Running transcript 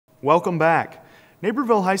Welcome back.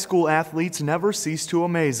 Naperville High School athletes never cease to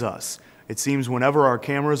amaze us. It seems whenever our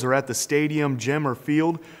cameras are at the stadium, gym, or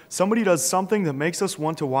field, somebody does something that makes us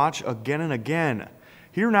want to watch again and again.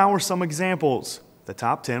 Here now are some examples, the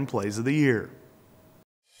top 10 plays of the year.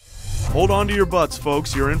 Hold on to your butts,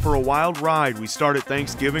 folks. You're in for a wild ride. We start at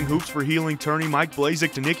Thanksgiving. Hoops for Healing tourney. Mike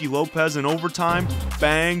Blazik to Nikki Lopez in overtime.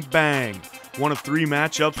 Bang, bang. One of 3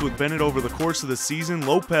 matchups with Bennett over the course of the season.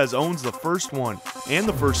 Lopez owns the first one and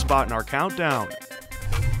the first spot in our countdown.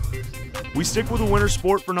 We stick with a winter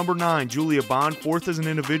sport for number 9. Julia Bond, 4th as an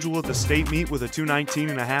individual at the state meet with a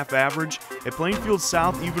 219.5 average. At Plainfield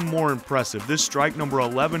South, even more impressive. This strike number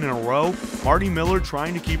 11 in a row. Marty Miller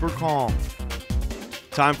trying to keep her calm.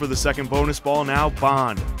 Time for the second bonus ball now.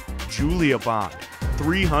 Bond. Julia Bond.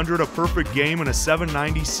 300, a perfect game in a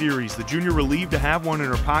 790 series. The junior relieved to have one in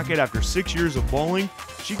her pocket after 6 years of bowling.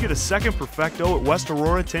 She'd get a second perfecto at West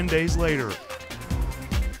Aurora 10 days later.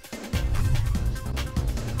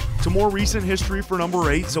 To more recent history for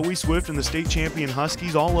number 8, Zoe Swift and the state champion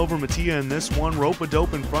Huskies all over Mattia in this one.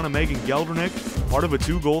 Rope-a-dope in front of Megan Geldernick, part of a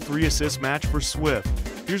 2-goal, 3-assist match for Swift.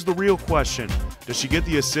 Here's the real question. Does she get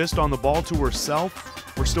the assist on the ball to herself?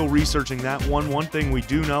 We're still researching that one. One thing we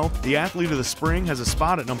do know, the athlete of the spring has a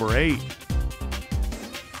spot at number 8.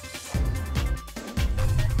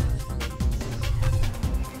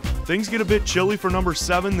 Things get a bit chilly for number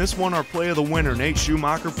 7. This one, our play of the winter. Nate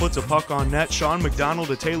Schumacher puts a puck on net. Sean McDonald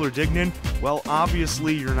to Taylor Dignan. Well,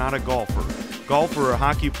 obviously, you're not a golfer. Golfer or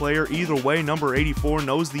hockey player, either way, number 84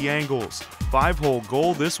 knows the angles. 5-hole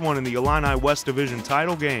goal, this one in the Illini West Division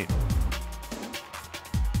title game.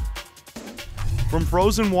 From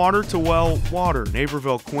frozen water to, well, water.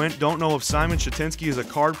 Naperville Quint, don't know if Simon Shatinsky is a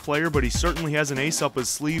card player, but he certainly has an ace up his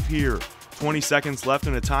sleeve here. 20 seconds left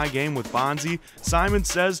in a tie game with Bonzi. Simon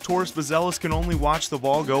says Torres Vazelis can only watch the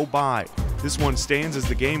ball go by. This one stands as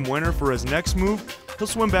the game winner for his next move. He'll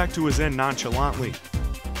swim back to his end nonchalantly.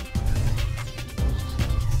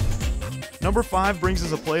 Number 5 brings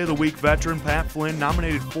us a Play of the Week veteran, Pat Flynn,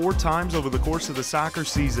 nominated 4 times over the course of the soccer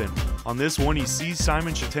season. On this one, he sees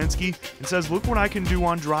Simon Shatinsky and says, "Look what I can do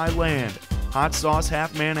on dry land." Hot sauce,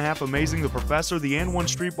 half man, half amazing. The professor, the and one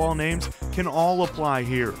street ball names can all apply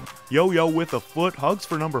here. Yo-yo with a foot, hugs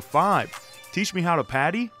for number 5. Teach me how to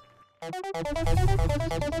patty?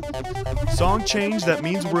 Song change, that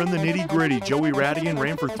means we're in the nitty-gritty. Joey Radigan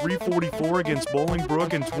ran for 344 against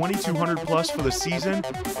Bolingbrook and 2,200 plus for the season,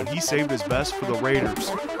 but he saved his best for the Raiders.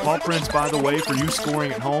 Paul Prince, by the way, for you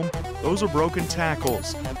scoring at home, those are broken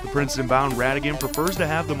tackles. The Princeton-bound Radigan prefers to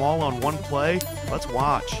have them all on one play. Let's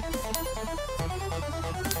watch.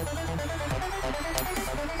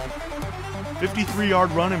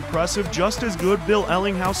 53-yard run, impressive. Just as good, Bill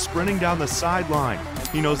Ellinghaus sprinting down the sideline.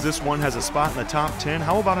 He knows this one has a spot in the top 10.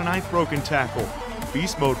 How about a 9th broken tackle?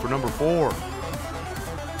 Beast mode for number 4.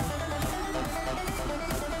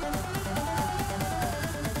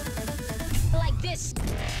 Like this.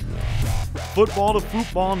 Football to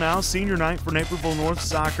football now. Senior night for Naperville North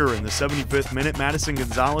Soccer. In the 75th minute, Madison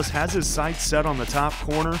Gonzalez has his sights set on the top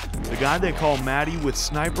corner. The guy they call Matty with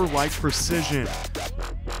sniper-like precision.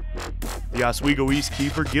 The Oswego East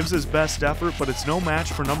keeper gives his best effort, but it's no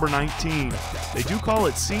match for number 19. They do call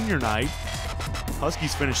it senior night.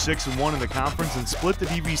 Huskies finished 6-1 in the conference and split the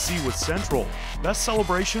DVC with Central. Best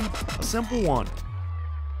celebration? A simple one.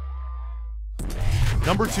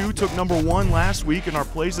 Number 2 took number 1 last week in our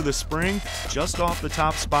plays of the spring, just off the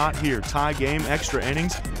top spot here. Tie game, extra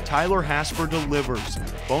innings. Tyler Hasper delivers.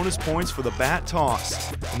 Bonus points for the bat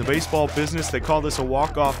toss. In the baseball business, they call this a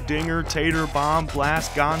walk-off dinger, tater, bomb,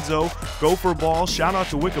 blast, gonzo, gopher ball. Shout out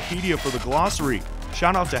to Wikipedia for the glossary.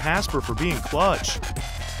 Shout out to Hasper for being clutch.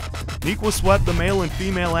 Nequa swept the male and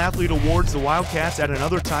female athlete awards. The Wildcats add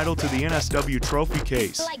another title to the NSW trophy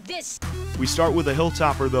case. Like this. We start with a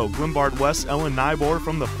Hilltopper though. Glimbard West, Ellen Nybor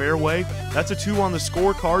from the fairway. That's a 2 on the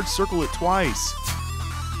scorecard. Circle it twice.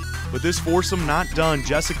 But this foursome not done.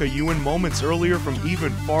 Jessica Ewan moments earlier from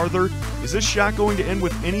even farther. Is this shot going to end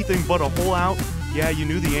with anything but a hole out? Yeah, you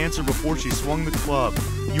knew the answer before she swung the club.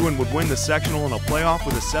 Ewan would win the sectional in a playoff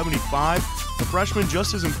with a 75. The freshman,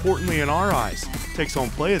 just as importantly in our eyes, takes home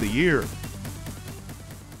play of the year.